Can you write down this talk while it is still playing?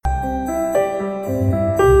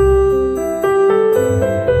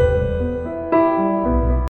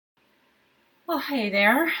Hey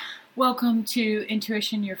there. Welcome to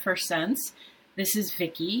Intuition, Your First Sense. This is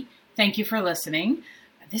Vicki. Thank you for listening.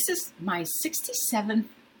 This is my 67th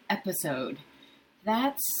episode.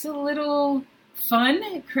 That's a little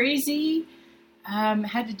fun, crazy.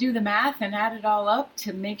 Had to do the math and add it all up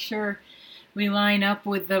to make sure we line up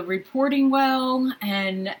with the reporting well,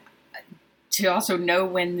 and to also know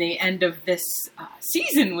when the end of this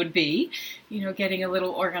season would be. You know, getting a little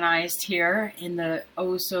organized here in the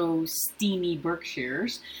oh-so-steamy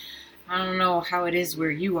Berkshires. I don't know how it is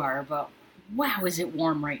where you are, but wow, is it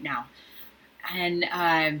warm right now.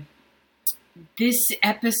 And this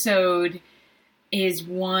episode is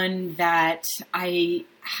one that I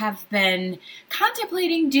have been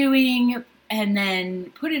contemplating doing, and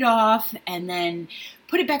then put it off, and then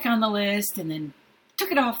put it back on the list, and then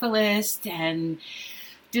took it off the list, and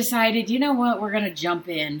decided, you know what, we're going to jump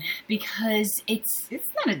in, because it's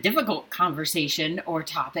not a difficult conversation or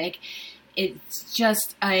topic. It's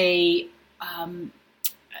just an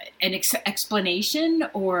explanation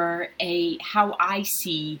or how I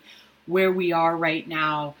see where we are right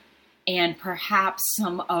now, and perhaps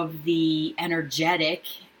some of the energetic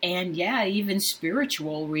and even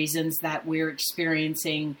spiritual reasons that we're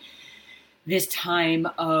experiencing this time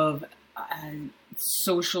of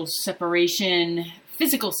social separation,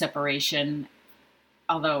 physical separation,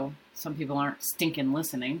 although some people aren't stinking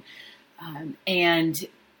listening, and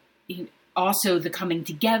also the coming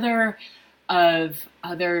together of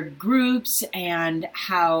other groups, and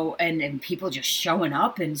how and people just showing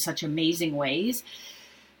up in such amazing ways.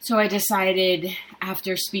 So I decided,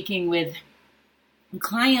 after speaking with a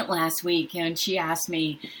client last week, and she asked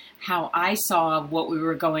me how I saw what we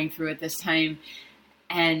were going through at this time.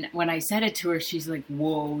 And when I said it to her, she's like,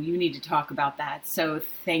 whoa, you need to talk about that. So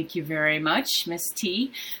thank you very much, Miss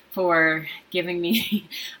T, for giving me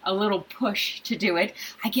a little push to do it.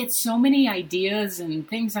 I get so many ideas and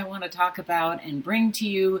things I want to talk about and bring to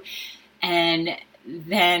you. And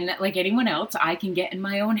then, like anyone else, I can get in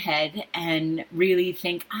my own head and really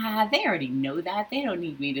think, they already know that. They don't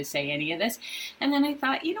need me to say any of this. And then I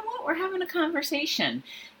thought, you know what? We're having a conversation.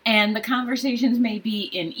 And the conversations may be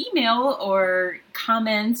in email or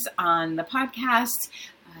comments on the podcast.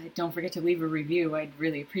 Don't forget to leave a review. I'd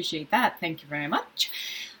really appreciate that. Thank you very much.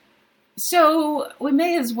 So we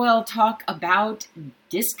may as well talk about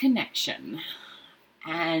disconnection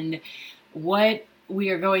and what we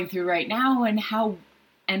are going through right now,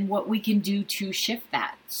 and what we can do to shift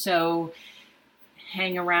that. So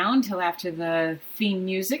hang around till after the theme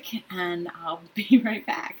music, and I'll be right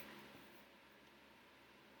back.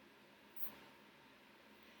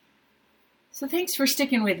 So thanks for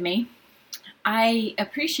sticking with me. I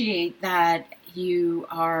appreciate that you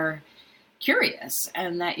are curious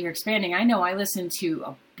and that you're expanding. I know I listen to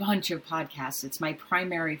a bunch of podcasts. It's my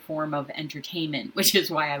primary form of entertainment, which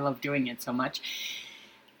is why I love doing it so much.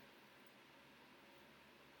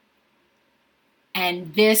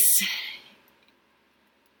 And this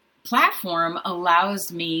platform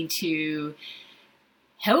allows me to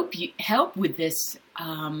help with this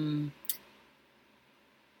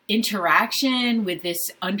interaction, with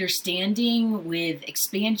this understanding, with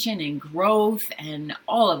expansion and growth and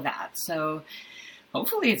all of that. So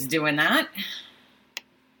hopefully it's doing that.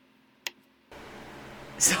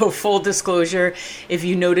 So full disclosure, if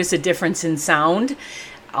you notice a difference in sound,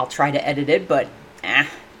 I'll try to edit it, but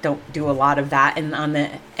don't do a lot of that. And on the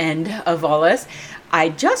end of all this, I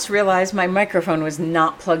just realized my microphone was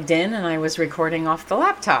not plugged in and I was recording off the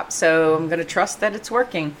laptop. So I'm going to trust that it's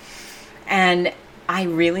working. And I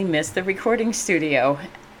really miss the recording studio.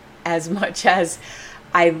 As much as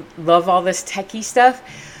I love all this techie stuff,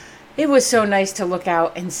 it was so nice to look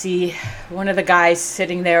out and see one of the guys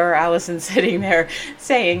sitting there, or Allison sitting there,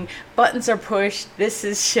 saying, buttons are pushed, this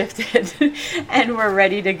is shifted, and we're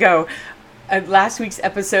ready to go. Last week's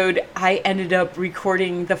episode, I ended up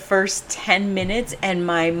recording the first 10 minutes and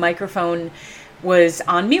my microphone was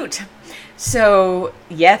on mute. So,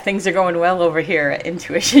 things are going well over here at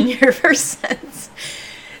Intuition, Your First Sense.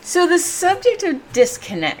 So the subject of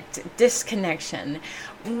disconnection,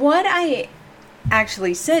 what I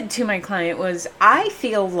actually said to my client was, I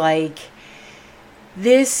feel like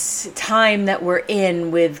this time that we're in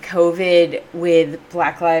with COVID, with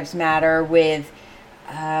Black Lives Matter, with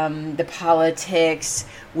the politics,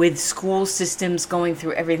 with school systems going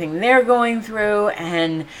through everything they're going through,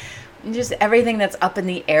 and just everything that's up in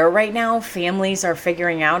the air right now. Families are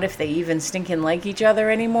figuring out if they even stinking like each other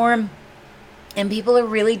anymore. And people are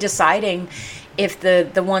really deciding if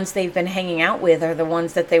the ones they've been hanging out with are the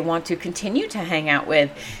ones that they want to continue to hang out with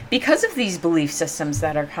because of these belief systems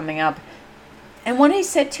that are coming up. And what I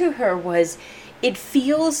said to her was, it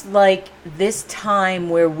feels like this time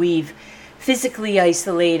where we've physically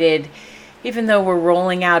isolated, even though we're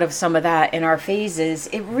rolling out of some of that in our phases,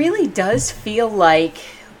 it really does feel like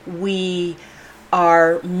we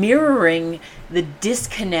are mirroring the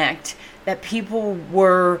disconnect that people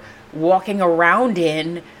were walking around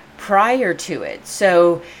in prior to it.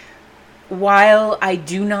 So while I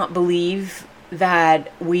do not believe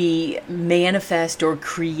that we manifest or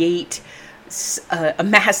create a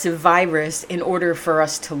massive virus in order for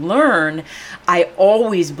us to learn, I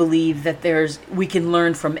always believe that we can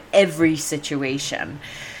learn from every situation.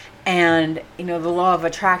 And, the law of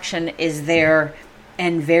attraction is there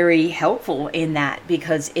and very helpful in that,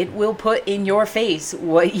 because it will put in your face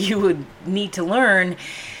what you would need to learn.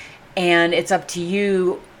 And it's up to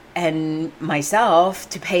you and myself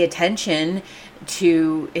to pay attention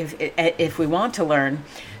to if we want to learn.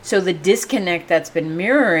 So the disconnect that's been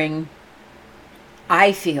mirroring,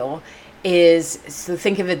 I feel, is, so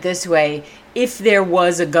think of it this way: if there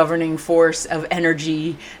was a governing force of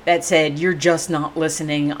energy that said, you're just not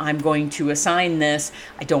listening, I'm going to assign this.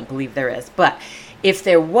 I don't believe there is, but if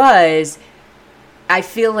there was, I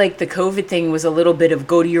feel like the COVID thing was a little bit of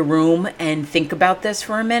go to your room and think about this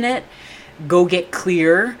for a minute. Go get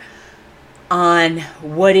clear on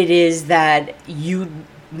what it is that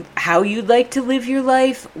how you'd like to live your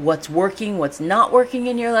life, what's working, what's not working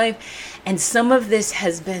in your life. And some of this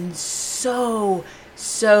has been so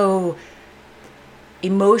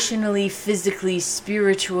emotionally, physically,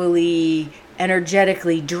 spiritually,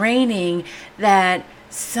 energetically draining that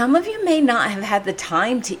some of you may not have had the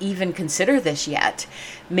time to even consider this yet.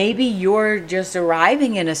 Maybe you're just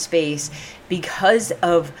arriving in a space because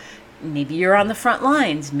of, maybe you're on the front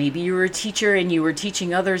lines. Maybe you were a teacher and you were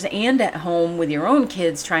teaching others and at home with your own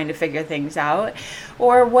kids trying to figure things out,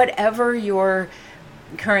 or whatever your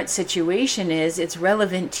current situation is, it's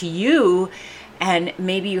relevant to you. And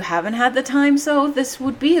maybe you haven't had the time, so this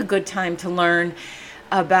would be a good time to learn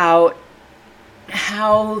about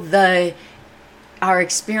how our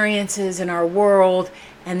experiences in our world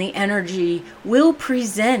and the energy will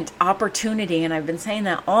present opportunity. And I've been saying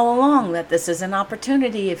that all along, that this is an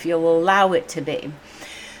opportunity if you'll allow it to be.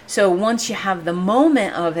 So once you have the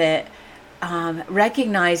moment of it,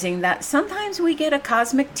 recognizing that sometimes we get a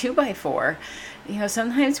cosmic 2x4.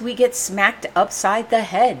 Sometimes we get smacked upside the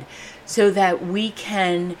head so that we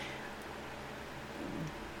can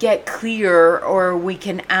get clear, or we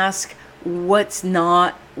can ask, what's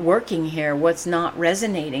not working here? What's not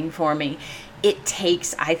resonating for me? It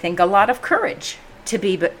takes, I think, a lot of courage to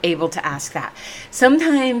be able to ask that.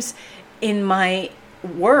 Sometimes in my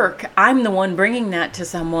work, I'm the one bringing that to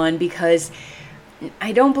someone because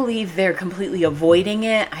I don't believe they're completely avoiding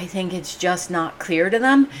it. I think it's just not clear to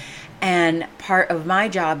them. And part of my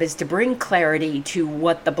job is to bring clarity to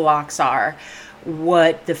what the blocks are,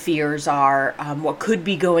 what the fears are, what could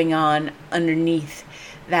be going on underneath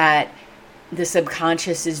that. The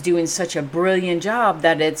subconscious is doing such a brilliant job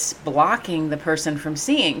that it's blocking the person from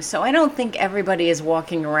seeing. So I don't think everybody is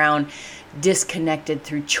walking around disconnected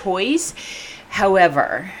through choice.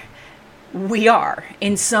 However, we are.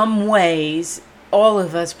 In some ways, all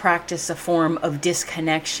of us practice a form of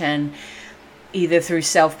disconnection, either through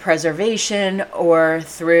self-preservation or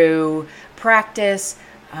through practice.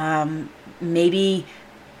 Maybe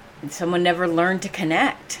someone never learned to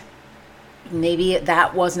connect. Maybe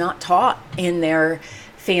that was not taught in their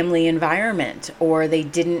family environment, or they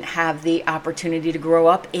didn't have the opportunity to grow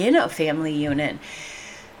up in a family unit.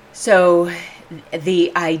 So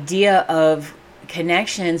the idea of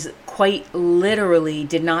connections quite literally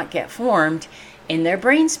did not get formed in their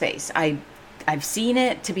brain space. I've seen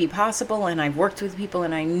it to be possible, and I've worked with people,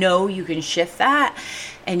 and I know you can shift that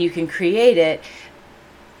and you can create it.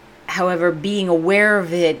 However, being aware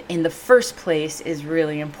of it in the first place is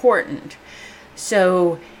really important.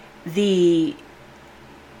 So the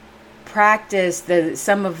practice,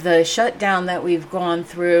 some of the shutdown that we've gone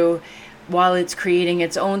through, while it's creating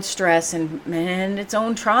its own stress and its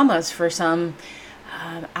own traumas for some,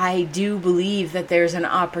 I do believe that there's an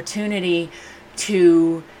opportunity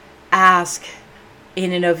to ask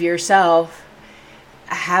in and of yourself,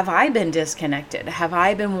 have I been disconnected? Have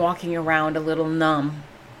I been walking around a little numb?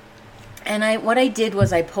 And what I did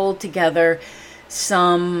was I pulled together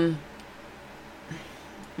some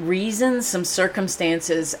reasons, some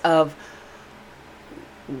circumstances of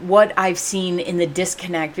what I've seen in the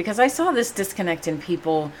disconnect, because I saw this disconnect in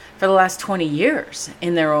people for the last 20 years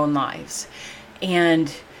in their own lives.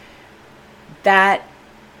 And that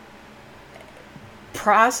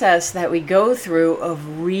process that we go through of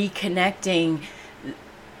reconnecting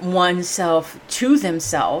oneself to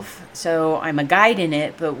themselves. So I'm a guide in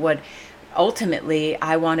it, but what ultimately,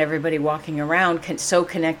 I want everybody walking around so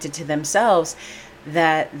connected to themselves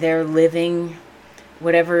that they're living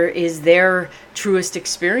whatever is their truest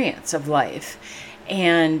experience of life.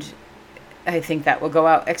 And I think that will go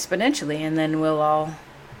out exponentially, and then we'll all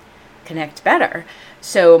connect better.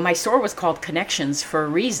 So my store was called Connections for a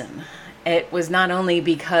reason. It was not only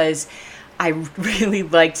because I really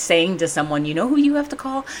liked saying to someone, you know who you have to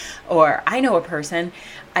call, or I know a person.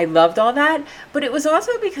 I loved all that, but it was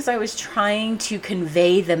also because I was trying to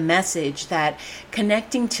convey the message that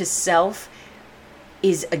connecting to self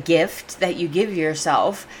is a gift that you give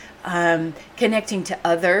yourself. Connecting to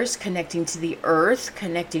others, connecting to the earth,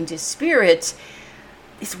 connecting to spirit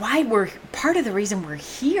is why we're part of the reason we're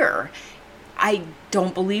here. I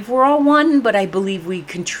don't believe we're all one, but I believe we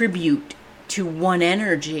contribute to one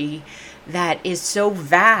energy that is so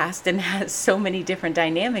vast and has so many different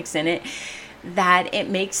dynamics in it that it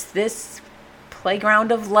makes this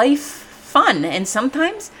playground of life fun. And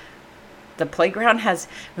sometimes the playground has,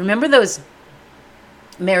 remember those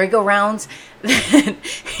merry-go-rounds that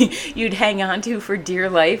you'd hang on to for dear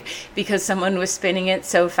life because someone was spinning it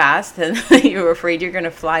so fast and you were afraid you're going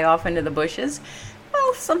to fly off into the bushes?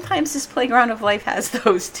 Well, sometimes this playground of life has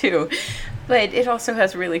those too, but it also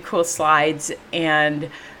has really cool slides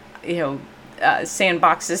and,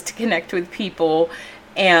 sandboxes to connect with people.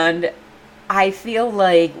 And I feel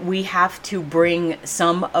like we have to bring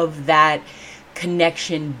some of that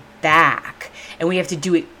connection back, and we have to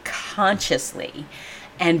do it consciously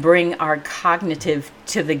and bring our cognitive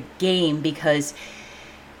to the game, because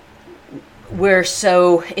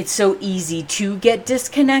it's so easy to get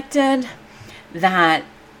disconnected that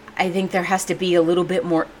I think there has to be a little bit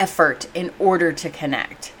more effort in order to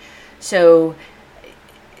connect. So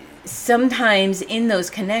sometimes in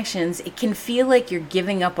those connections, it can feel like you're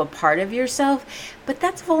giving up a part of yourself, but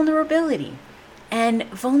that's vulnerability. And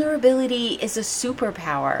vulnerability is a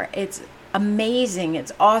superpower. It's amazing.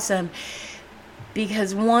 It's awesome.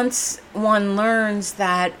 Because once one learns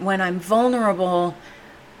that when I'm vulnerable,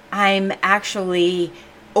 I'm actually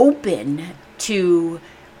open to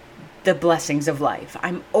the blessings of life.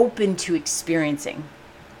 I'm open to experiencing.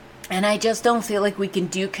 And I just don't feel like we can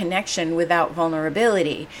do connection without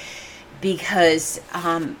vulnerability. Because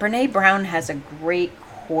Brené Brown has a great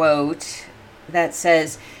quote that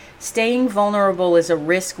says, "Staying vulnerable is a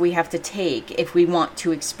risk we have to take if we want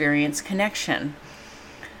to experience connection."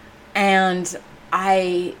 And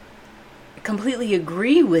I completely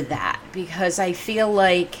agree with that, because I feel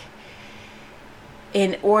like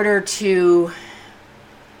in order to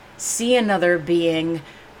see another being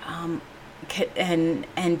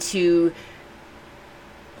and to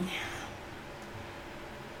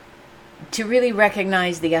really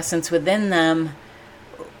recognize the essence within them,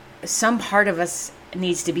 some part of us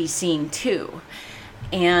needs to be seen too.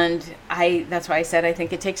 And that's why I said I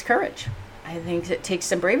think it takes courage. I think it takes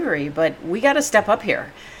some bravery, but we got to step up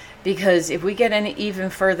here, because if we get any even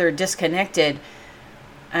further disconnected,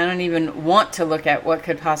 I don't even want to look at what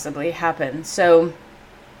could possibly happen. So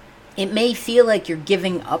it may feel like you're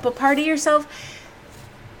giving up a part of yourself,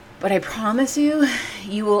 but I promise you,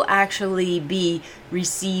 you will actually be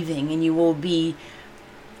receiving, and you will be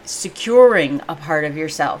securing a part of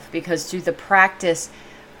yourself, because through the practice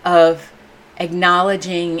of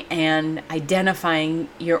acknowledging and identifying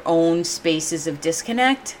your own spaces of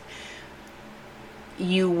disconnect,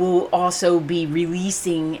 you will also be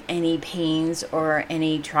releasing any pains or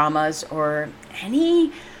any traumas or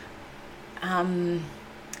any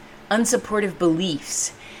unsupportive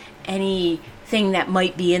beliefs, anything that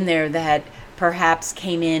might be in there that perhaps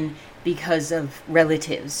came in because of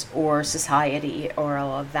relatives or society or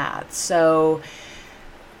all of that. So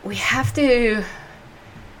we have to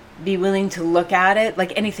be willing to look at it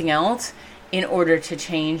like anything else in order to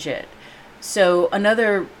change it. So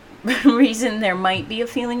another reason there might be a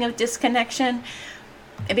feeling of disconnection,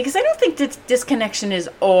 because I don't think that disconnection is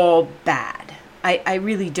all bad. I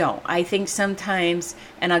really don't. I think sometimes,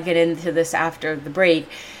 and I'll get into this after the break,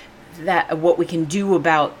 that what we can do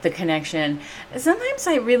about the connection. Sometimes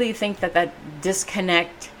I really think that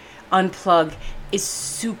disconnect, unplug is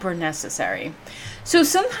super necessary. So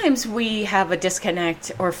sometimes we have a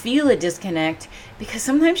disconnect or feel a disconnect because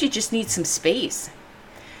sometimes you just need some space.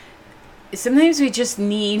 Sometimes we just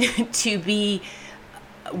need to be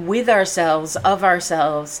with ourselves, of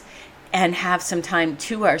ourselves, and have some time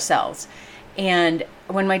to ourselves. And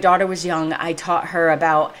when my daughter was young, I taught her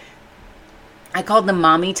about, I called them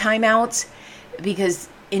mommy timeouts, because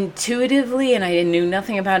intuitively, and I knew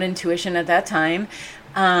nothing about intuition at that time,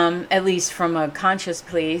 at least from a conscious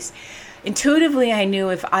place, intuitively I knew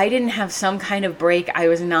if I didn't have some kind of break, I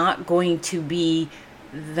was not going to be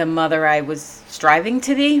the mother I was striving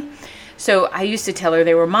to be. So I used to tell her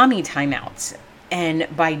they were mommy timeouts. And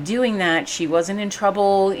by doing that, she wasn't in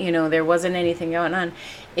trouble. There wasn't anything going on.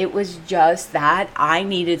 It was just that I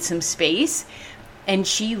needed some space. And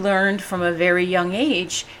she learned from a very young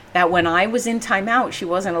age that when I was in timeout, she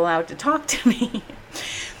wasn't allowed to talk to me.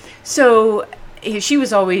 So she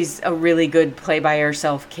was always a really good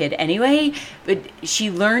play-by-herself kid anyway, but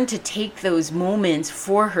she learned to take those moments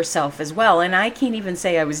for herself as well. And I can't even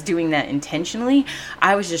say I was doing that intentionally.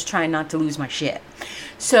 I was just trying not to lose my shit.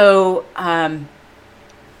 So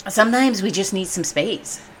sometimes we just need some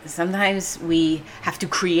space. Sometimes we have to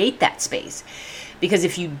create that space. Because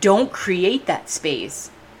if you don't create that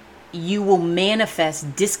space, you will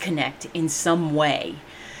manifest disconnect in some way.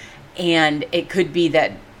 And it could be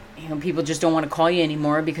that people just don't want to call you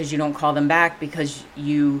anymore because you don't call them back because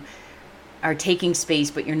you are taking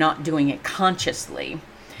space, but you're not doing it consciously.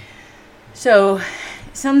 So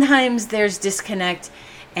sometimes there's disconnect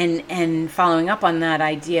and following up on that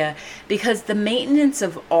idea, because the maintenance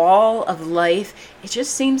of all of life, it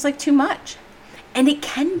just seems like too much. And it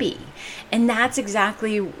can be. And that's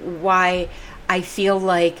exactly why I feel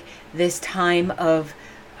like this time of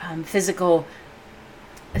physical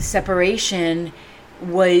separation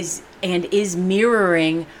was and is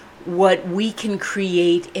mirroring what we can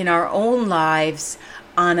create in our own lives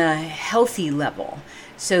on a healthy level,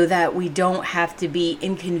 so that we don't have to be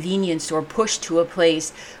inconvenienced or pushed to a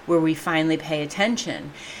place where we finally pay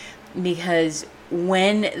attention. Because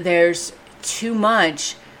when there's too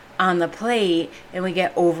much on the plate and we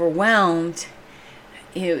get overwhelmed,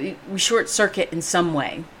 we short circuit in some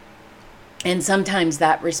way. And sometimes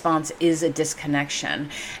that response is a disconnection.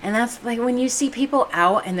 And that's like when you see people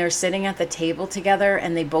out and they're sitting at the table together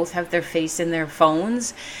and they both have their face in their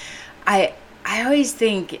phones. I always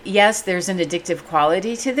think, yes, there's an addictive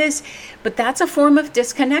quality to this, but that's a form of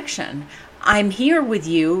disconnection. I'm here with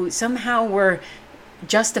you. Somehow we're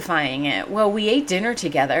justifying it. Well, we ate dinner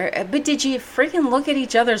together, but did you freaking look at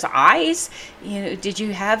each other's eyes? Did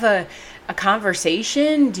you have a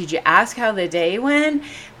conversation? Did you ask how the day went?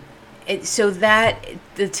 So that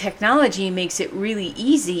the technology makes it really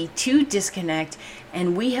easy to disconnect,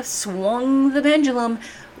 and we have swung the pendulum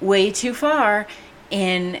way too far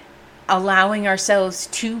in allowing ourselves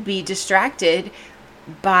to be distracted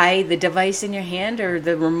by the device in your hand or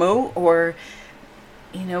the remote, or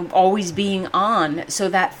always being on. So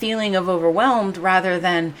that feeling of overwhelmed, rather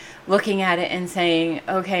than looking at it and saying,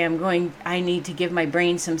 okay, I need to give my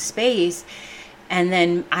brain some space, and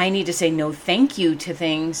then I need to say no thank you to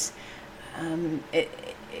things.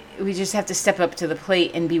 We just have to step up to the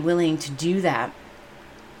plate and be willing to do that.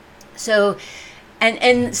 So,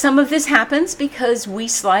 and some of this happens because we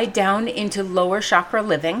slide down into lower chakra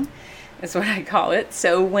living. That's what I call it.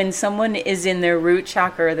 So when someone is in their root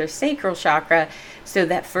chakra or their sacral chakra, so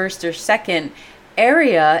that first or second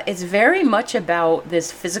area, it's very much about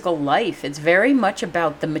this physical life. It's very much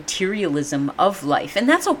about the materialism of life. And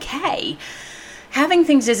that's okay. Having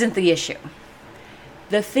things isn't the issue.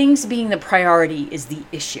 The things being the priority is the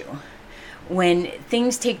issue. When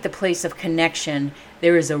things take the place of connection,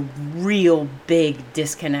 there is a real big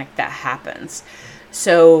disconnect that happens.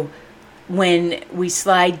 So when we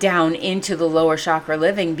slide down into the lower chakra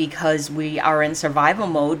living because we are in survival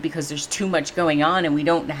mode, because there's too much going on and we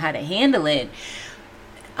don't know how to handle it,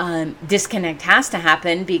 disconnect has to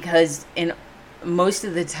happen, because in most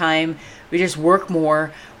of the time we just work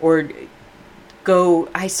more or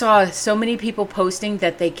I saw so many people posting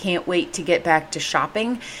that they can't wait to get back to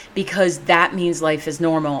shopping because that means life is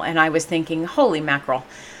normal. And I was thinking, holy mackerel,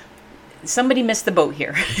 somebody missed the boat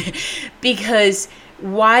here. Because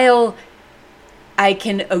while I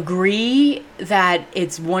can agree that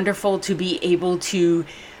it's wonderful to be able to,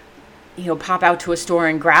 pop out to a store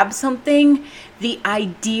and grab something, the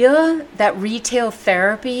idea that retail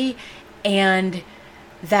therapy and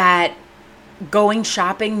that going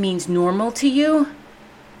shopping means normal to you,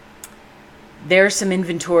 there's some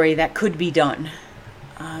inventory that could be done.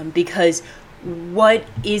 Because what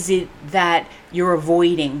is it that you're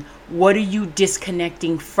avoiding? What are you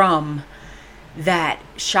disconnecting from that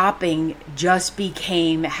shopping just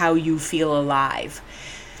became how you feel alive?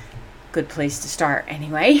 Good place to start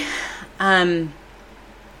anyway. And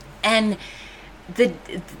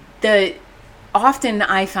the often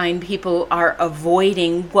I find people are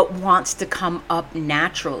avoiding what wants to come up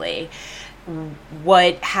naturally.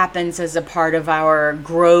 What happens as a part of our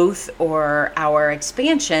growth or our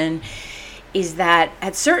expansion is that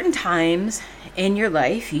at certain times in your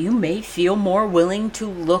life, you may feel more willing to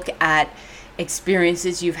look at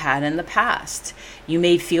experiences you've had in the past. You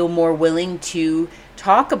may feel more willing to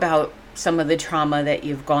talk about some of the trauma that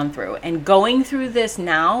you've gone through. And going through this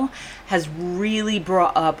now has really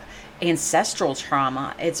brought up ancestral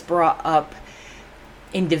trauma. It's brought up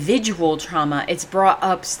individual trauma. It's brought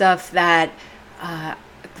up stuff that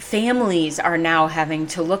families are now having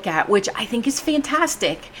to look at, which I think is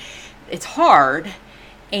fantastic. It's hard,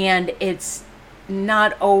 and it's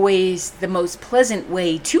not always the most pleasant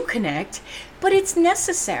way to connect, but it's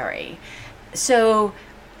necessary. So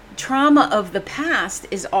trauma of the past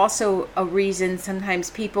is also a reason sometimes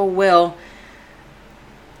people will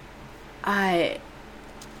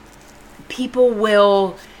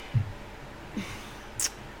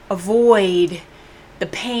avoid the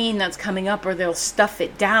pain that's coming up, or they'll stuff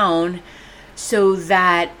it down so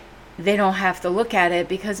that they don't have to look at it,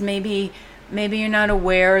 because maybe you're not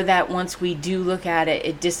aware that once we do look at it,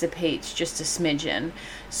 it dissipates just a smidgen.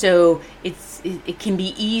 So it can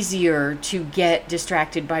be easier to get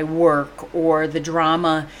distracted by work or the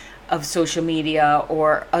drama of social media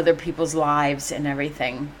or other people's lives and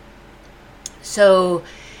everything. So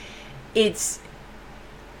it's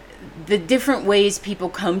the different ways people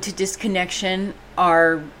come to disconnection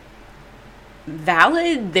are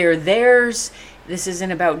valid. They're theirs. This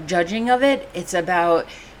isn't about judging of it. It's about,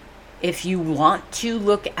 if you want to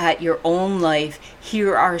look at your own life,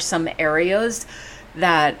 here are some areas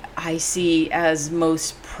that I see as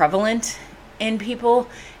most prevalent in people,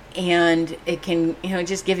 and it can,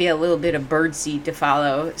 just give you a little bit of birdseed to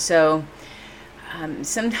follow. So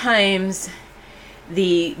sometimes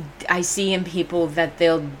I see in people that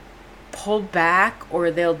they'll pull back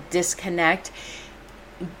or they'll disconnect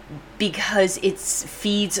because it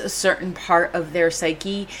feeds a certain part of their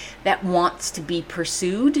psyche that wants to be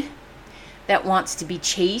pursued, that wants to be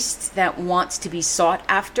chased, that wants to be sought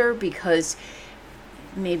after, because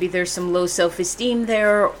maybe there's some low self-esteem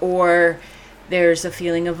there, or there's a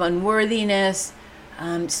feeling of unworthiness.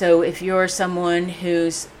 So if you're someone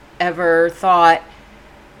who's ever thought,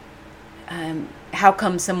 how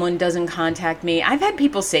come someone doesn't contact me? I've had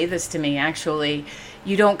people say this to me, actually.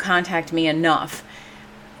 You don't contact me enough.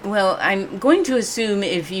 Well, I'm going to assume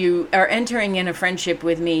if you are entering in a friendship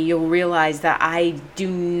with me, you'll realize that I do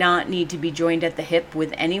not need to be joined at the hip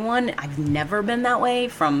with anyone. I've never been that way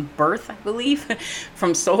from birth, I believe,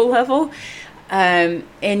 from soul level. And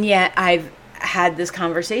yet I've had this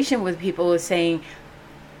conversation with people saying,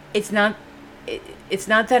 it's not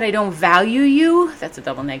that I don't value you. That's a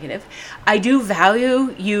double negative. I do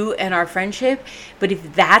value you and our friendship, but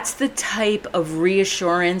if that's the type of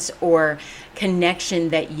reassurance or connection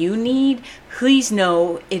that you need, please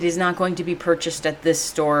know it is not going to be purchased at this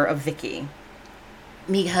store of Vicky.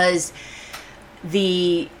 Because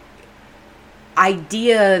the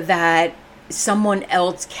idea that someone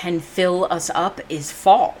else can fill us up is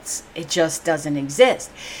false. It just doesn't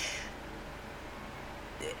exist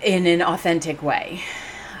in an authentic way.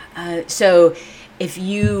 So if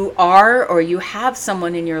you are, or you have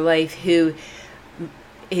someone in your life who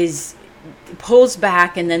pulls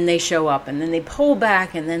back and then they show up, and then they pull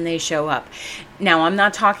back and then they show up. Now, I'm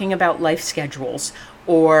not talking about life schedules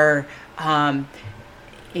or other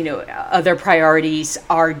priorities.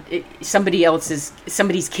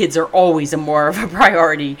 Somebody's kids are always more of a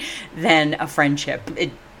priority than a friendship.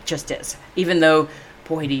 It just is. Even though,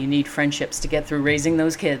 boy, do you need friendships to get through raising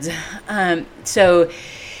those kids. So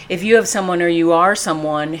if you have someone, or you are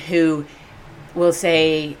someone who will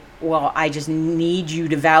say, well, I just need you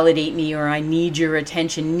to validate me, or I need your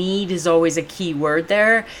attention. Need is always a key word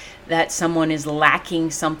there, that someone is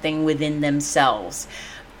lacking something within themselves.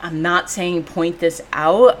 I'm not saying point this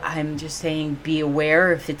out. I'm just saying be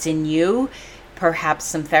aware if it's in you. Perhaps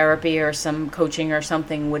some therapy or some coaching or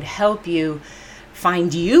something would help you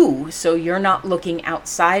find you, so you're not looking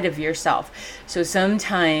outside of yourself. So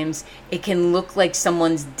sometimes it can look like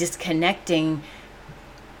someone's disconnecting,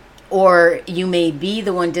 or you may be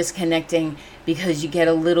the one disconnecting because you get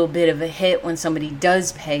a little bit of a hit when somebody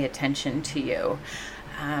does pay attention to you.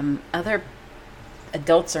 Other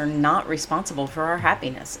adults are not responsible for our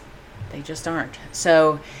happiness. They just aren't.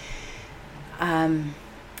 So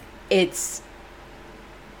it's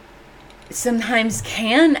sometimes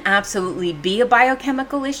can absolutely be a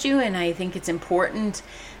biochemical issue, and I think it's important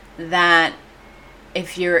that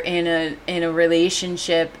if you're in a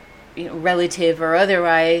relationship, relative or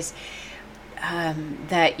otherwise,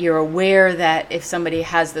 that you're aware that if somebody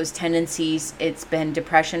has those tendencies, it's been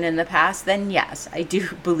depression in the past, then yes, I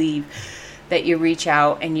do believe that you reach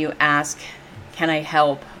out and you ask, can I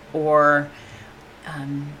help, or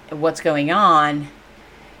what's going on?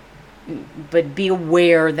 But be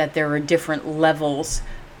aware that there are different levels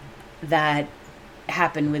that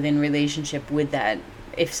happen within relationship with that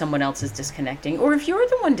if someone else is disconnecting, or if you're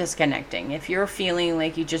the one disconnecting, if you're feeling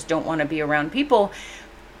like you just don't want to be around people.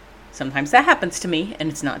 Sometimes that happens to me, and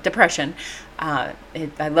it's not depression. I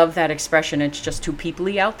love that expression, it's just too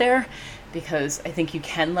peoply out there, because I think you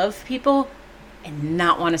can love people and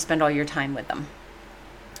not want to spend all your time with them.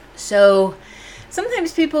 So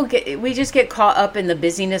sometimes we just get caught up in the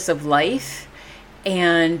busyness of life,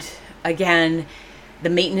 and again, the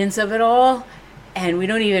maintenance of it all, and we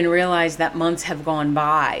don't even realize that months have gone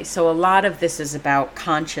by. So a lot of this is about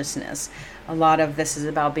consciousness. A lot of this is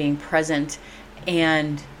about being present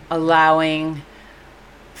and allowing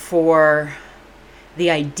for the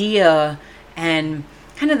idea and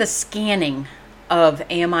kind of the scanning of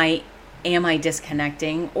am I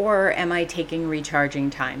disconnecting, or am I taking recharging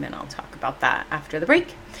time? And I'll talk about that after the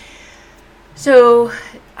break. So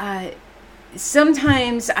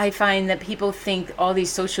sometimes I find that people think all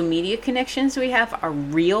these social media connections we have are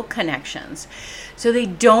real connections. So they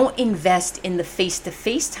don't invest in the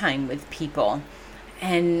face-to-face time with people.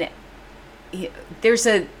 And there's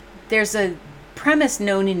a premise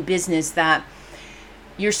known in business that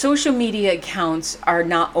your social media accounts are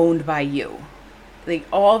not owned by you. Like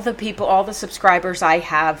all the subscribers I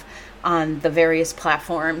have on the various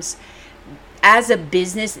platforms, as a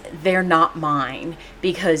business, they're not mine,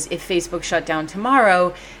 because if Facebook shut down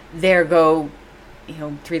tomorrow, there go,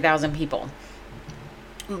 3,000 people.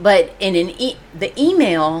 But the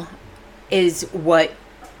email is what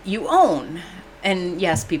you own. And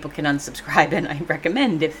yes, people can unsubscribe, and I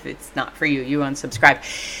recommend, if it's not for you, you unsubscribe.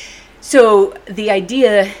 So the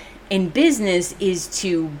idea in business is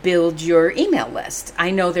to build your email list. I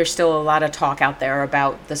know there's still a lot of talk out there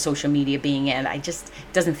about the social media being in. It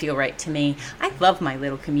doesn't feel right to me. I love my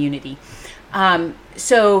little community.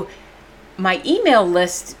 So my email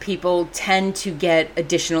list, people tend to get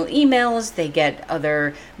additional emails. They get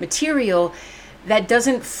other material that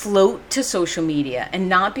doesn't float to social media. And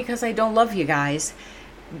not because I don't love you guys,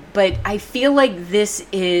 but I feel like this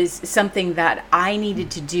is something that I needed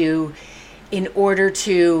to do in order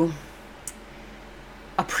to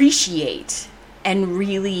appreciate and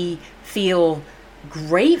really feel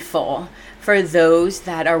grateful for those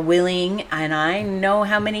that are willing. And I know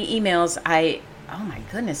how many emails oh my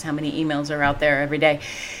goodness, how many emails are out there every day.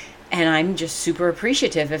 And I'm just super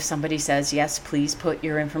appreciative if somebody says, yes, please put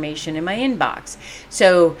your information in my inbox.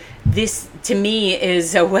 So this, to me,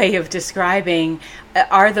 is a way of describing,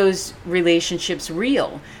 are those relationships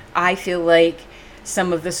real? I feel like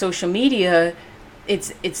some of the social media,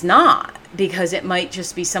 it's not, because it might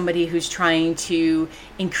just be somebody who's trying to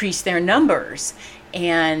increase their numbers.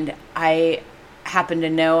 And I happen to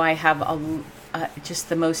know I have just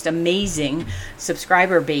the most amazing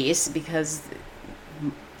subscriber base, because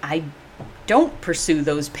I don't pursue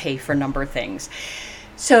those pay for number things.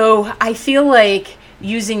 So I feel like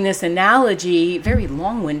using this analogy, very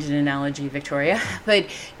long-winded analogy, Victoria, but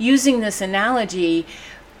using this analogy,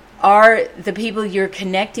 are the people you're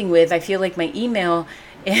connecting with, I feel like my email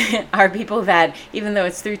are people that, even though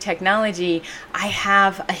it's through technology, I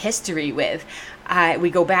have a history with.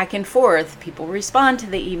 We go back and forth. People respond to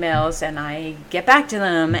the emails and I get back to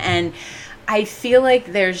them. And I feel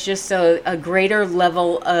like there's just a greater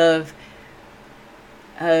level of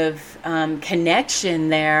connection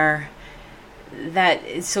there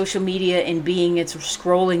that social media and being its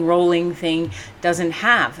scrolling, rolling thing doesn't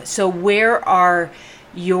have. So where are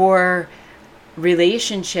your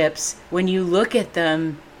relationships when you look at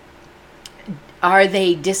them? Are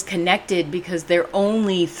they disconnected because they're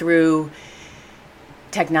only through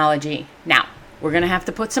technology? Now, we're going to have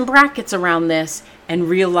to put some brackets around this and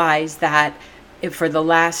realize that if for the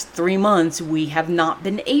last 3 months, we have not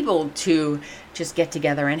been able to just get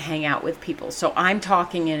together and hang out with people. So I'm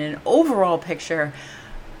talking in an overall picture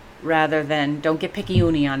rather than, don't get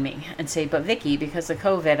picky-uni on me and say, but Vicky, because of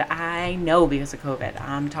COVID, I know because of COVID.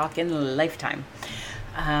 I'm talking lifetime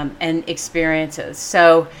and experiences.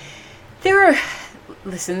 So there are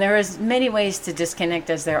as many ways to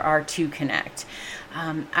disconnect as there are to connect.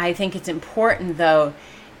 I think it's important, though,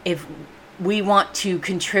 if we want to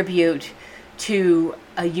contribute to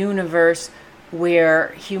a universe where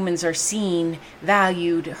humans are seen,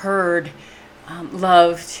 valued, heard,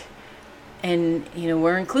 loved, and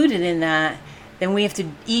we're included in that, then we have to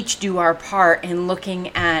each do our part in looking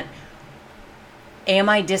at, am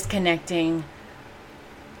I disconnecting?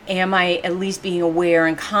 Am I at least being aware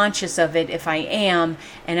and conscious of it if I am?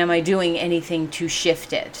 And am I doing anything to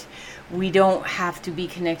shift it? We don't have to be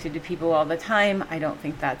connected to people all the time. I don't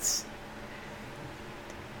think that's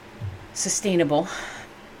sustainable.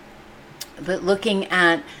 But looking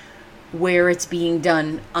at where it's being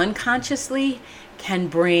done unconsciously can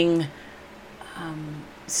bring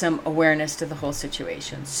some awareness to the whole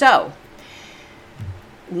situation. So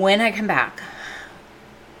when I come back,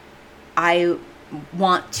 I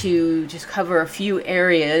want to just cover a few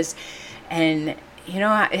areas. And you know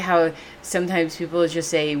how sometimes people just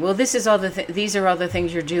say, well, these are all the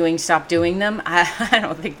things you're doing, stop doing them. I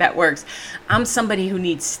don't think that works. I'm somebody who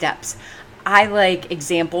needs steps. I like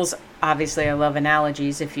examples. Obviously, I love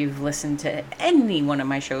analogies. If you've listened to any one of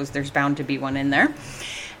my shows, there's bound to be one in there.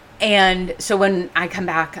 And so when I come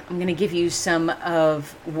back, I'm going to give you some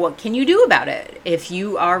of what can you do about it. If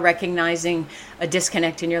you are recognizing a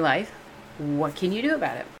disconnect in your life, what can you do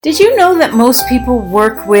about it? Did you know that most people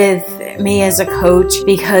work with me as a coach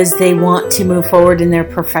because they want to move forward in their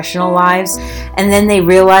professional lives? And then they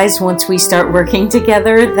realize once we start working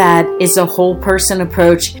together that it's a whole person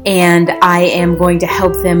approach, and I am going to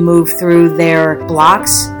help them move through their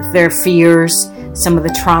blocks, their fears, some of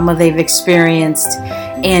the trauma they've experienced,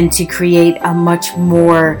 and to create a much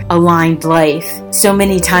more aligned life. So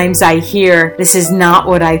many times I hear, this is not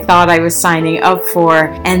what I thought I was signing up for.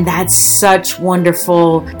 And that's such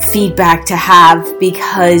wonderful feedback to have,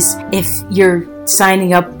 because if you're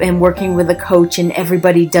signing up and working with a coach and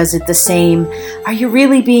everybody does it the same, are you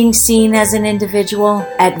really being seen as an individual?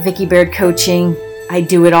 At Vicki Baird Coaching, I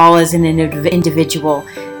do it all as an individual,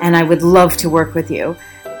 and I would love to work with you.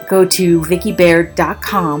 Go to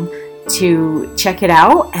VickiBaird.com to check it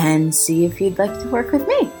out and see if you'd like to work with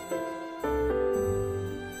me.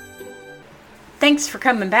 Thanks for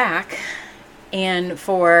coming back and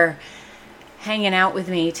for hanging out with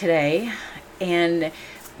me today and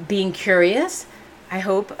being curious, I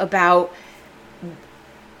hope, about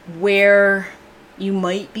where you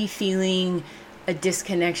might be feeling a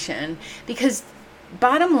disconnection. Because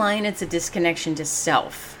bottom line, it's a disconnection to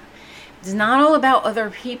self. It's not all about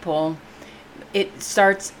other people. It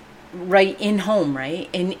starts right in home, right?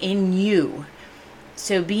 In you.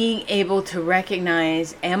 So being able to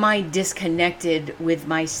recognize, am I disconnected with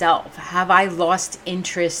myself? Have I lost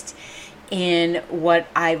interest in what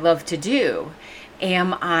I love to do?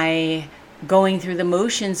 Am I going through the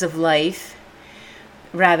motions of life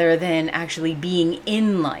rather than actually being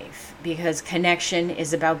in life? Because connection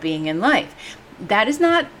is about being in life. That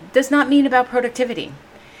does not mean about productivity.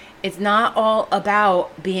 It's not all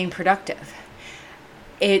about being productive.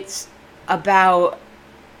 It's about,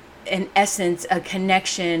 in essence, a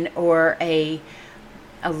connection or a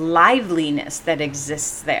liveliness that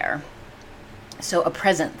exists there. So a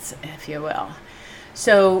presence, if you will.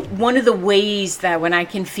 So one of the ways that when I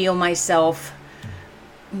can feel myself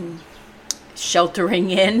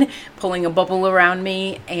sheltering in, pulling a bubble around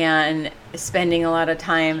me, and spending a lot of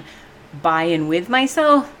time by and with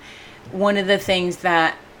myself, one of the things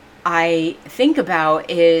that I think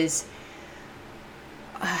about is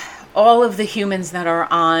all of the humans that are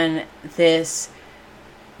on this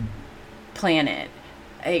planet.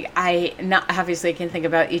 I not obviously can think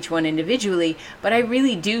about each one individually, but I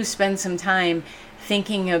really do spend some time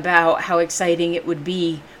thinking about how exciting it would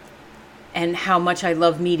be and how much I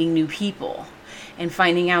love meeting new people and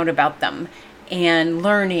finding out about them and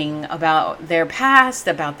learning about their past,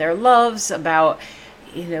 about their loves, about,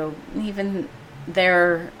 even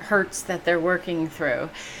their hurts that they're working through.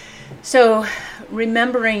 So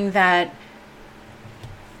remembering that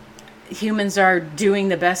humans are doing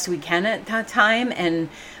the best we can at that time, and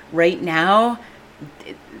right now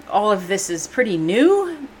all of this is pretty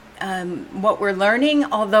new, what we're learning,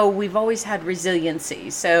 although we've always had resiliency,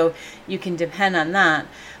 so you can depend on that.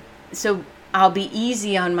 So I'll be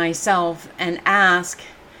easy on myself and ask,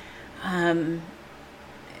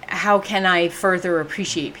 how can I further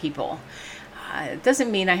appreciate people? It doesn't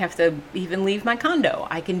mean I have to even leave my condo.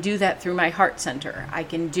 I can do that through my heart center. I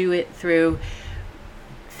can do it through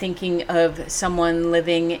thinking of someone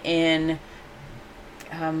living in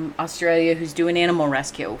Australia who's doing animal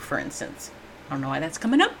rescue, for instance. I don't know why that's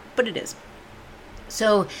coming up, but it is.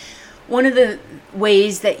 So one of the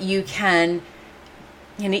ways that you can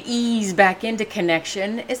ease back into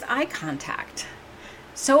connection is eye contact.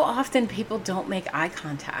 So often people don't make eye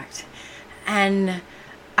contact. And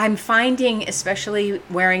I'm finding, especially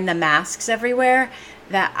wearing the masks everywhere,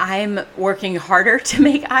 that I'm working harder to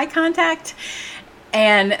make eye contact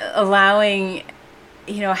and allowing,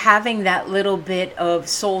 having that little bit of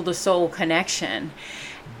soul-to-soul connection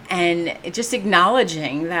and just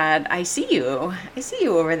acknowledging that I see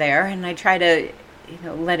you over there, and I try to,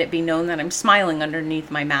 let it be known that I'm smiling underneath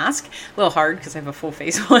my mask. A little hard because I have a full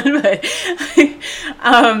face one, but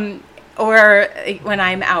or when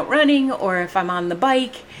I'm out running or if I'm on the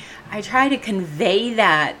bike, I try to convey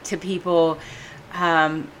that to people,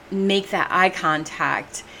 make that eye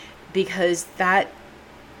contact, because that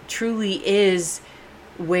truly is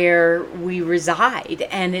where we reside.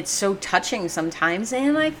 And it's so touching sometimes.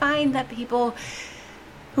 And I find that people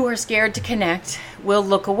who are scared to connect will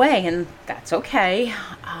look away, and that's okay.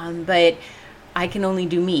 But I can only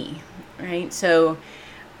do me, right? So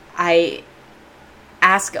I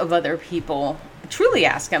ask of other people, truly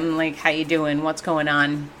ask them, like, how you doing? What's going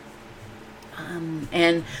on?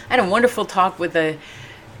 And I had a wonderful talk with a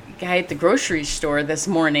guy at the grocery store this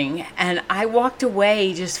morning, and I walked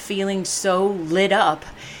away just feeling so lit up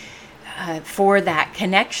for that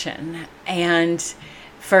connection, and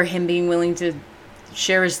for him being willing to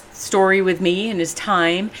share his story with me and his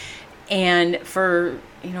time, and for,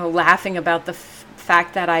 laughing about the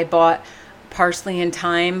fact that I bought parsley and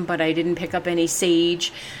thyme, but I didn't pick up any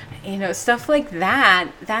sage, stuff like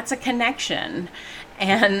that. That's a connection.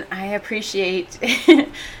 And I appreciate,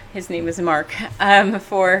 his name is Mark,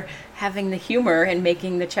 for having the humor and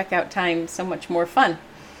making the checkout time so much more fun.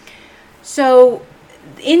 So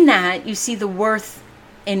in that, you see the worth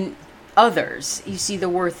in others. You see the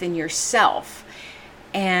worth in yourself.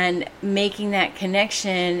 And making that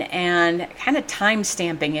connection and kind of time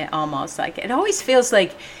stamping it almost. Like, it always feels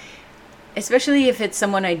like, especially if it's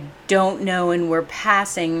someone I don't know and we're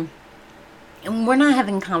passing and we're not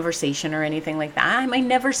having conversation or anything like that, I might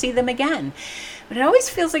never see them again. But it always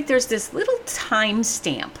feels like there's this little time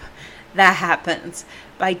stamp that happens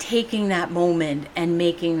by taking that moment and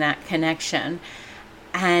making that connection.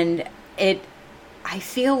 And I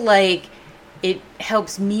feel like it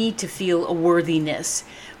helps me to feel a worthiness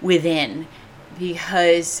within,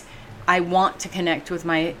 because I want to connect with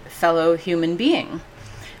my fellow human being.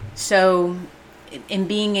 So in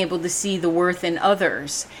being able to see the worth in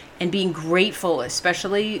others and being grateful,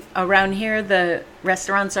 especially around here, the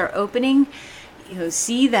restaurants are opening,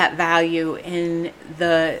 see that value in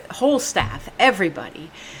the whole staff,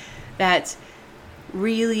 everybody that's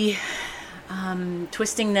really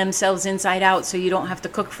twisting themselves inside out so you don't have to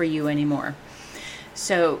cook for you anymore.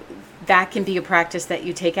 So that can be a practice that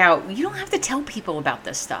you take out. You don't have to tell people about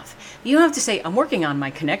this stuff. You don't have to say, I'm working on my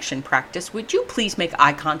connection practice. Would you please make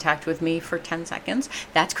eye contact with me for 10 seconds?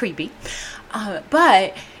 That's creepy.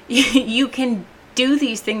 But you can do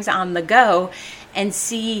these things on the go and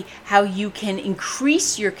see how you can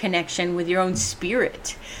increase your connection with your own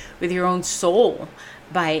spirit, with your own soul,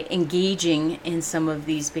 by engaging in some of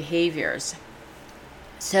these behaviors.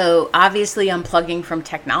 So obviously unplugging from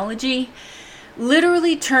technology.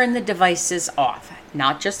 Literally turn the devices off,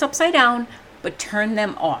 not just upside down, but turn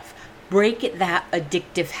them off. Break that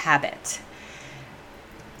addictive habit.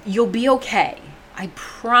 You'll be okay. I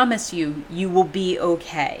promise you, you will be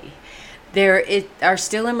okay. There are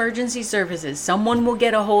still emergency services. Someone will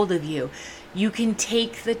get a hold of you. You can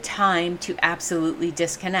take the time to absolutely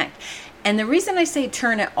disconnect. And the reason I say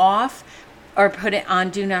turn it off or put it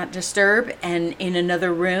on do not disturb and in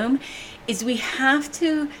another room is we have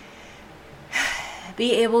to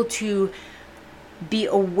be able to be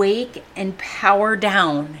awake and power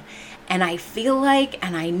down. And I feel like,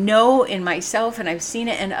 and I know in myself, and I've seen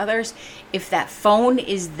it in others, if that phone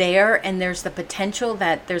is there and there's the potential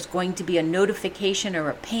that there's going to be a notification or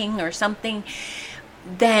a ping or something,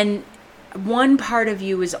 then one part of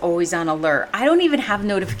you is always on alert. I don't even have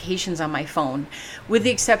notifications on my phone, with the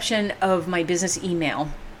exception of my business email.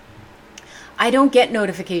 I don't get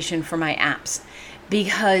notification for my apps,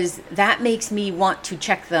 because that makes me want to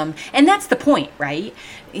check them. And that's the point, right?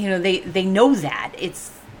 They know that.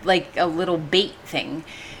 It's like a little bait thing.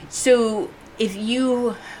 So if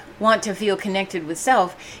you want to feel connected with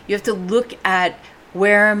self, you have to look at,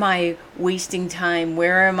 where am I wasting time?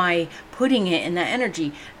 Where am I putting it in that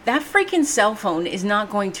energy? That freaking cell phone is not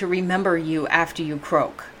going to remember you after you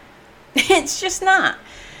croak. It's just not.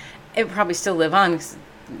 It will probably still live on because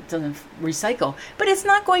it doesn't recycle, but it's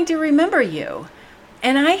not going to remember you.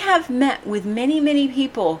 And I have met with many, many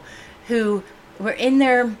people who were in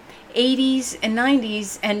their 80s and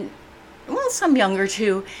 90s, and some younger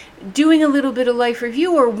too, doing a little bit of life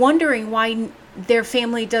review or wondering why their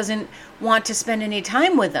family doesn't want to spend any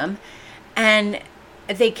time with them. And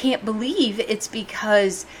they can't believe it's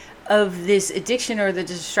because of this addiction or the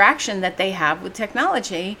distraction that they have with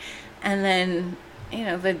technology. And then,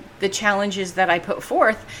 the challenges that I put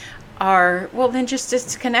forth are, then just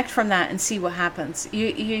disconnect from that and see what happens.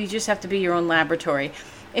 You just have to be your own laboratory.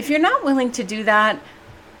 If you're not willing to do that,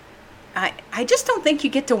 I just don't think you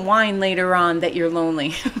get to whine later on that you're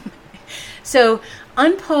lonely. So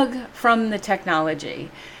unplug from the technology,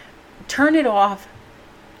 turn it off,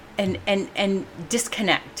 and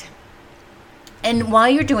disconnect. And while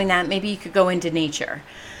you're doing that, maybe you could go into nature.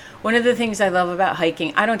 One of the things I love about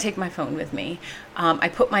hiking, I don't take my phone with me. I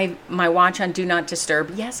put my watch on Do Not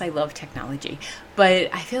Disturb. Yes, I love technology,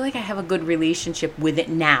 but I feel like I have a good relationship with it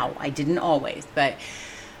now. I didn't always, but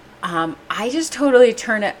I just totally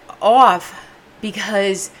turn it off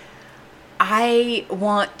because I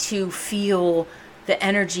want to feel the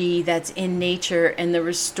energy that's in nature and the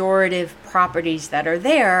restorative properties that are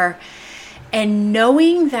there. And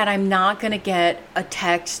knowing that I'm not going to get a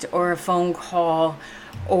text or a phone call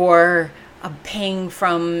or a ping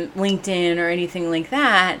from LinkedIn or anything like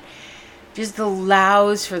that, just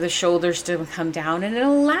allows for the shoulders to come down, and it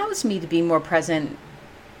allows me to be more present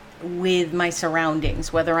with my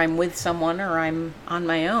surroundings, whether I'm with someone or I'm on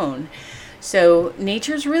my own. So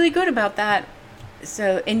nature's really good about that.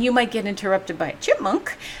 So, and you might get interrupted by a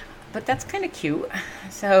chipmunk, but that's kind of cute.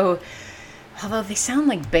 So, although they sound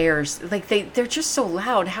like bears, like they're just so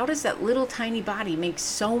loud. How does that little tiny body make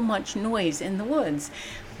so much noise in the woods?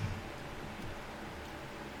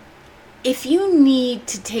 If you need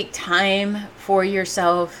to take time for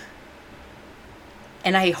yourself,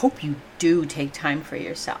 and I hope you do take time for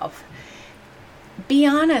yourself, be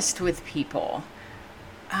honest with people.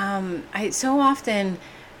 So often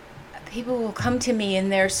people will come to me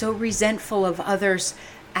and they're so resentful of others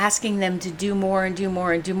asking them to do more and do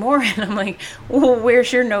more and do more. And I'm like, well,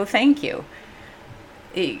 where's your no thank you?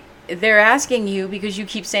 They're asking you because you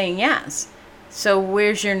keep saying yes. So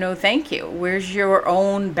where's your no thank you? Where's your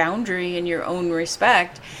own boundary and your own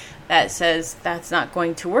respect that says that's not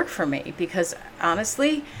going to work for me? Because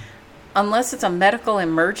honestly, unless it's a medical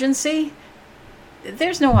emergency,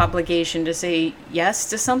 there's no obligation to say yes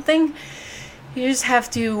to something. You just have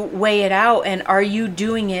to weigh it out. And are you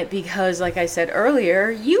doing it because, like I said earlier,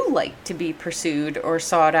 you like to be pursued or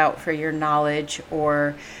sought out for your knowledge?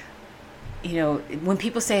 Or, you know, when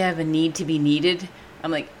people say I have a need to be needed,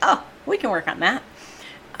 I'm like, oh, we can work on that.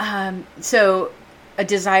 So a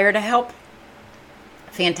desire to help,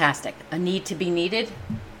 fantastic. A need to be needed,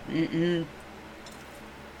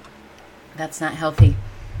 that's not healthy.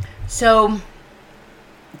 So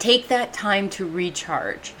take that time to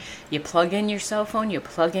recharge. You plug in your cell phone, you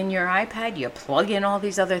plug in your iPad, you plug in all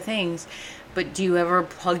these other things, but do you ever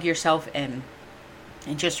plug yourself in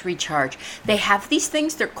and just recharge? They have these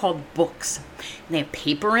things, they're called books, and they have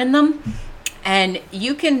paper in them, and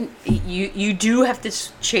you do have to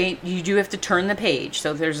change, you do have to turn the page,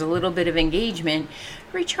 so there's a little bit of engagement.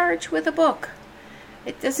 Recharge with a book.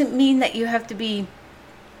 It doesn't mean that you have to be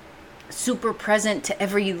super present to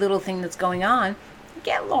every little thing that's going on.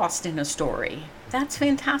 Get lost in a story. That's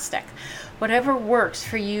fantastic. Whatever works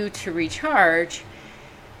for you to recharge,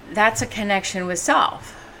 that's a connection with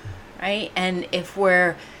self, right? And if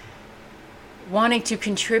we're wanting to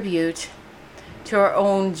contribute to our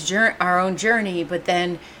own journey, but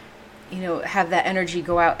then, you know, have that energy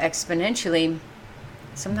go out exponentially,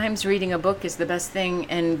 sometimes reading a book is the best thing,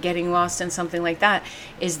 and getting lost in something like that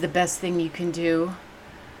is the best thing you can do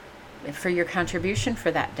for your contribution for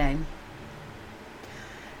that day.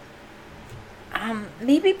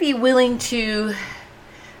 Maybe be willing to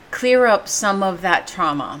clear up some of that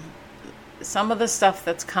trauma, some of the stuff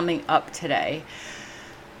that's coming up today.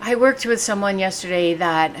 I worked with someone yesterday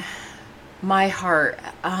that my heart,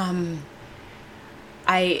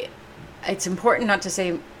 it's important not to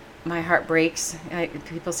say my heart breaks.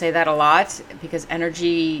 People say that a lot because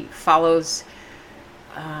energy follows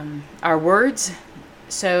our words.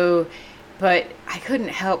 So, but I couldn't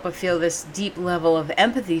help but feel this deep level of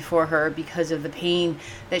empathy for her because of the pain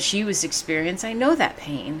that she was experiencing. I know that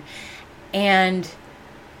pain. And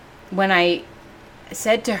when I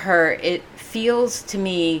said to her, it feels to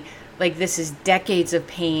me like this is decades of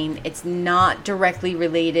pain. It's not directly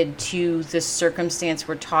related to the circumstance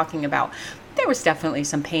we're talking about. There was definitely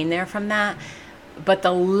some pain there from that. But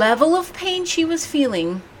the level of pain she was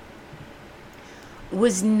feeling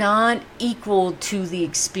was not equal to the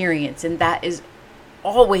experience, and that is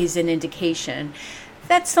always an indication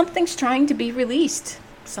that something's trying to be released,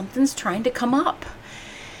 something's trying to come up.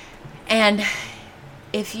 And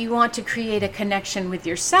if you want to create a connection with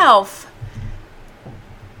yourself,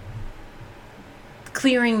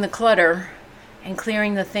 clearing the clutter and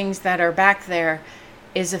clearing the things that are back there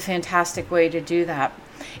is a fantastic way to do that.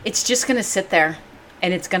 It's just going to sit there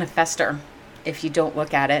and it's going to fester if you don't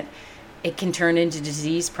look at it. It can turn into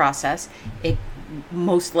disease process. It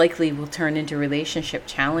most likely will turn into relationship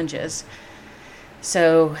challenges.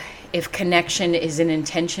 So if connection is an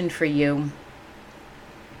intention for you,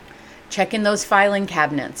 check in those filing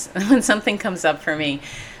cabinets. When something comes up for me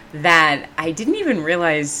that I didn't even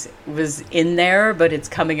realize was in there, but it's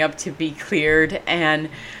coming up to be cleared, and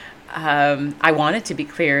I want it to be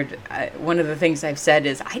cleared. One of the things I've said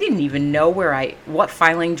is I didn't even know what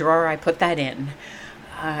filing drawer I put that in.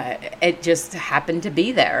 It just happened to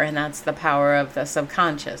be there, and that's the power of the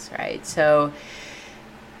subconscious, right? So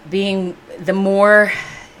the more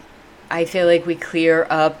I feel like we clear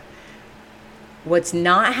up what's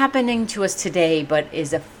not happening to us today, but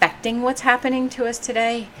is affecting what's happening to us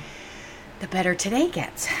today, the better today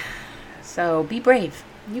gets. So be brave.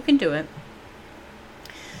 You can do it.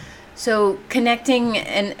 So connecting,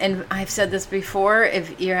 and I've said this before,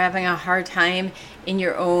 if you're having a hard time in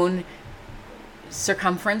your own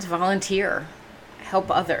circumference, volunteer, help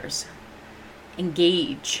others,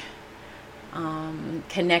 engage,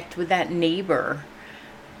 connect with that neighbor,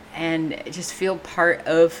 and just feel part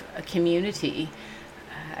of a community.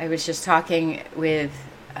 I was just talking with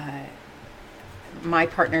my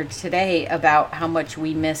partner today about how much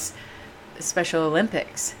we miss Special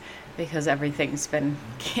Olympics because everything's been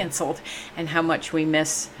canceled, and how much we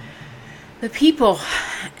miss the people.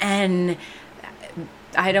 And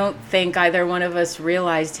I don't think either one of us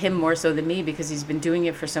realized, him more so than me because he's been doing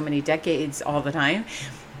it for so many decades all the time,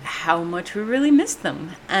 how much we really missed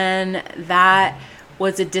them. And that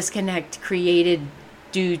was a disconnect created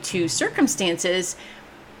due to circumstances,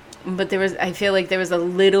 but I feel like there was a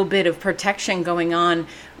little bit of protection going on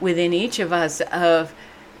within each of us of,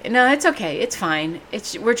 no, it's okay, it's fine,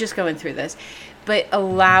 we're just going through this. But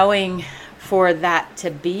allowing for that to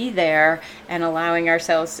be there and allowing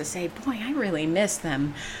ourselves to say, boy, I really miss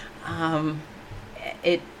them.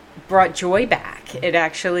 It brought joy back. It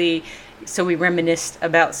actually, so we reminisced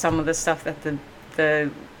about some of the stuff that the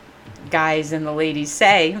guys and the ladies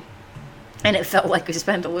say, and it felt like we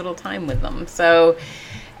spent a little time with them. So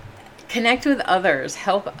connect with others,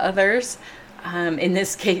 help others. In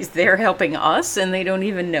this case, they're helping us and they don't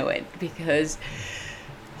even know it because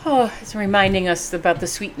it's reminding us about the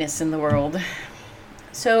sweetness in the world.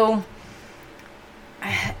 So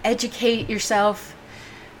educate yourself.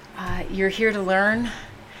 You're here to learn,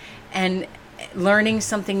 and learning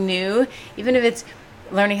something new, even if it's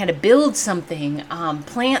learning how to build something,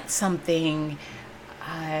 plant something,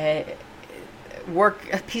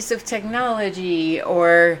 work a piece of technology,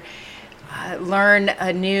 or learn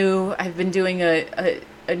I've been doing a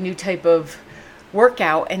new type of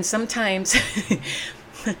workout, and sometimes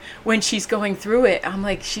when she's going through it, I'm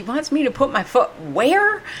like, she wants me to put my foot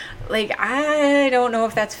where? Like, I don't know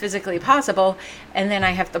if that's physically possible. And then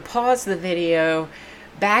I have to pause the video,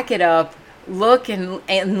 back it up, look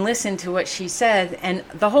and listen to what she said. And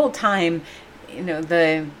the whole time,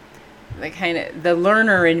 the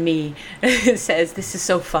learner in me says, this is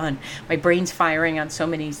so fun. My brain's firing on so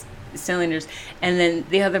many cylinders. And then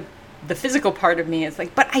the physical part of me is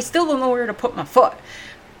like, but I still don't know where to put my foot.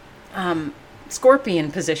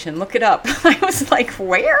 Scorpion position, look it up. I was like,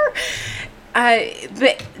 where?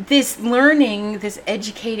 But this learning, this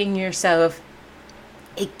educating yourself,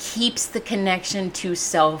 it keeps the connection to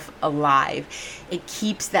self alive. It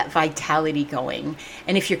keeps that vitality going.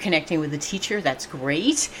 And if you're connecting with a teacher, that's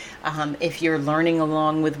great. If you're learning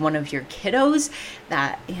along with one of your kiddos,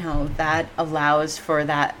 that allows for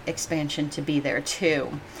that expansion to be there too.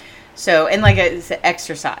 So, and like I said,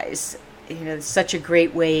 exercise, it's such a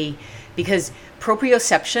great way, because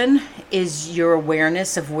proprioception is your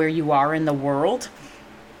awareness of where you are in the world.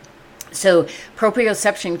 So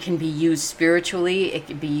proprioception can be used spiritually. It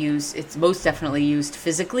can be used, it's most definitely used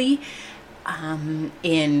physically,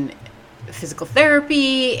 in physical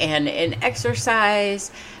therapy and in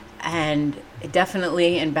exercise, and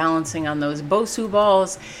definitely in balancing on those Bosu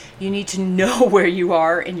balls. You need to know where you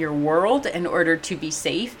are in your world in order to be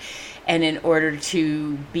safe, and in order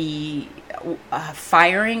to be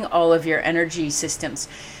firing all of your energy systems.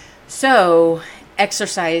 So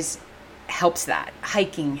exercise helps that.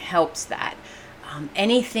 Hiking helps that.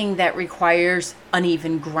 Anything that requires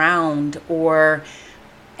uneven ground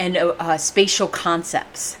and spatial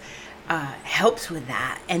concepts helps with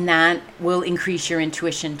that. And that will increase your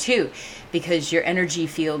intuition too, because your energy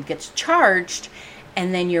field gets charged,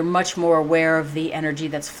 and then you're much more aware of the energy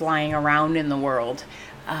that's flying around in the world.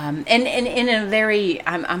 And in a very,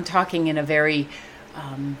 I'm talking in a very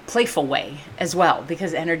playful way as well,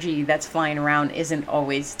 because energy that's flying around isn't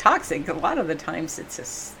always toxic. A lot of the times it's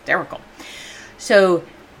hysterical. So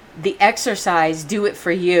the exercise, do it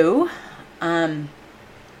for you, but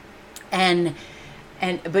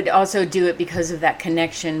also do it because of that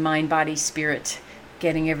connection, mind, body, spirit,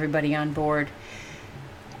 getting everybody on board.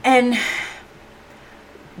 And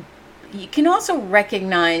you can also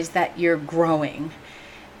recognize that you're growing.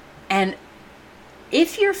 And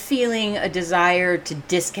if you're feeling a desire to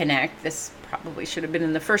disconnect, this probably should have been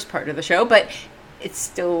in the first part of the show, but it's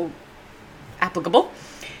still applicable.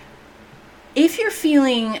 If you're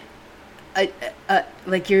feeling a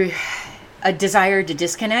desire to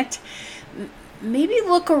disconnect, maybe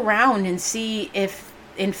look around and see if,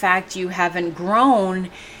 in fact, you haven't grown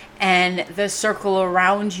and the circle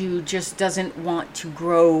around you just doesn't want to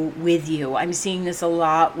grow with you. I'm seeing this a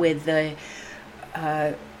lot with the,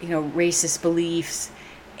 racist beliefs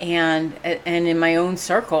and in my own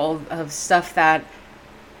circle of stuff that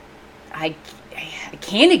I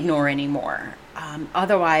can't ignore anymore.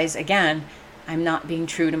 Otherwise, again, I'm not being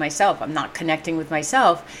true to myself. I'm not connecting with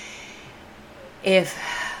myself. If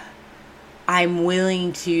I'm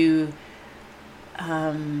willing to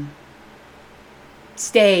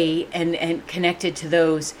stay and connected to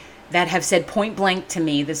those that have said point blank to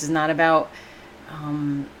me, this is not about,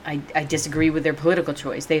 I disagree with their political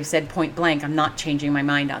choice. They've said point blank, I'm not changing my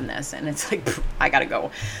mind on this. And it's like, I gotta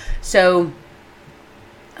go. So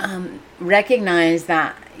recognize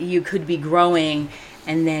that you could be growing,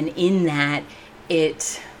 and then in that,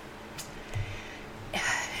 it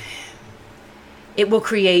will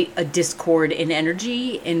create a discord in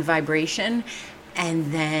energy, in vibration,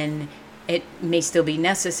 and then it may still be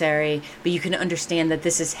necessary, but you can understand that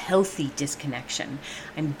this is healthy disconnection.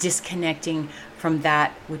 I'm disconnecting from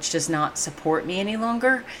that which does not support me any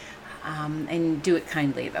longer, and do it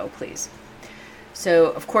kindly though, please.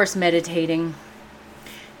 So, of course, meditating,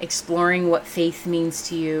 exploring what faith means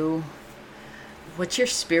to you. What's your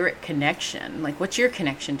spirit connection? Like, what's your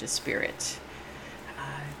connection to spirit?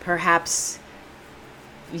 Perhaps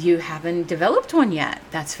you haven't developed one yet.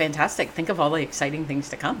 That's fantastic. Think of all the exciting things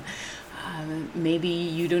to come. Maybe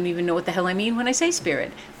you don't even know what the hell I mean when I say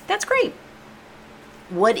spirit. That's great.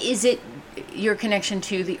 What is it, your connection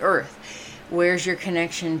to the earth? Where's your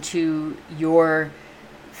connection to your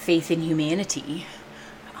faith in humanity?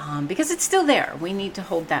 Because it's still there. We need to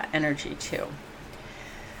hold that energy too.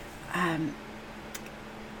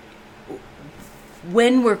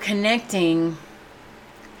 When we're connecting,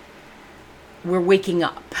 we're waking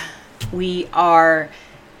up.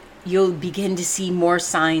 You'll begin to see more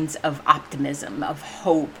signs of optimism, of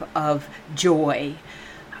hope, of joy.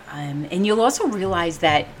 And you'll also realize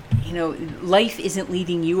that, life isn't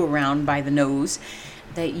leading you around by the nose,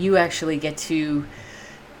 that you actually get to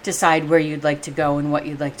decide where you'd like to go and what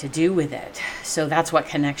you'd like to do with it. So that's what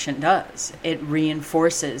connection does. It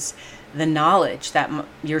reinforces the knowledge that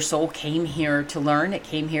your soul came here to learn, it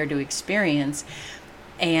came here to experience.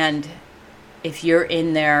 And if you're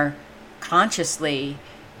in there consciously,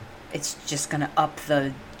 it's just going to up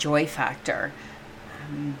the joy factor.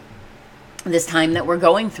 This time that we're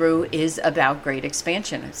going through is about great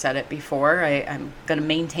expansion. I've said it before. I'm going to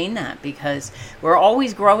maintain that because we're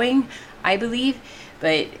always growing, I believe.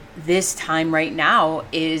 But this time right now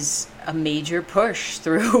is a major push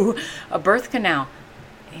through a birth canal.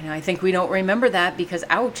 I think we don't remember that because,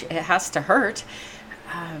 ouch, it has to hurt.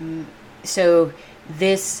 So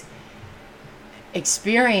this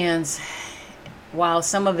experience, while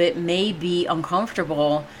some of it may be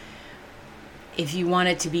uncomfortable, if you want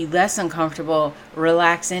it to be less uncomfortable,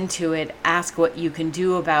 relax into it, ask what you can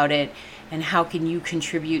do about it, and how can you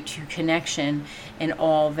contribute to connection and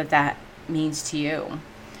all that means to you.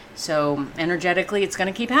 So energetically, it's going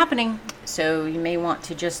to keep happening. So you may want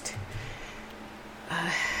to just,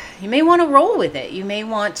 you may want to roll with it. You may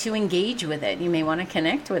want to engage with it. You may want to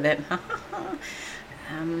connect with it.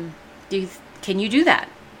 Can you do that?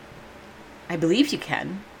 I believe you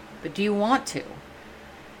can, but do you want to?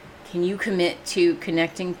 Can you commit to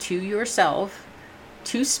connecting to yourself,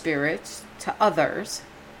 to spirits, to others,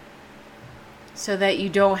 so that you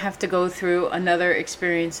don't have to go through another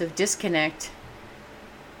experience of disconnect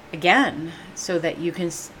again, so that you can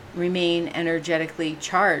remain energetically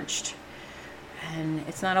charged? And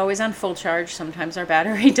it's not always on full charge. Sometimes our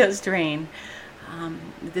battery does drain.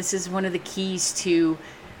 This is one of the keys to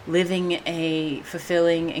living a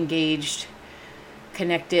fulfilling, engaged,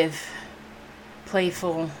 connective,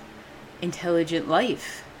 playful, intelligent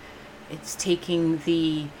life. It's taking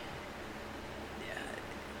the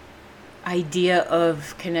idea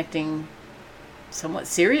of connecting somewhat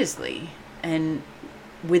seriously and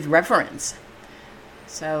with reverence.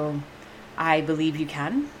 So I believe you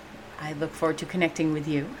can. I look forward to connecting with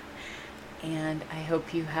you, and I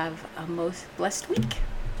hope you have a most blessed week.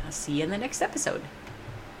 I'll see you in the next episode.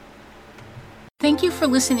 Thank you for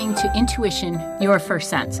listening to Intuition, Your First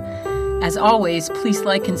Sense. As always, please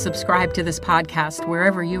like and subscribe to this podcast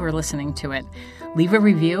wherever you are listening to it. Leave a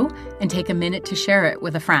review and take a minute to share it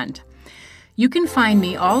with a friend. You can find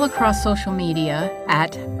me all across social media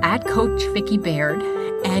at Coach Vicki Baird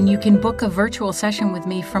And you can book a virtual session with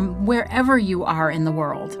me from wherever you are in the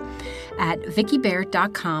world at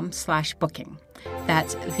vickibaird.com/booking.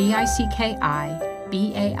 That's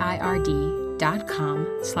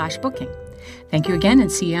VICKIBAIRD.com/booking. Thank you again,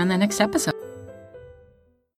 and see you on the next episode.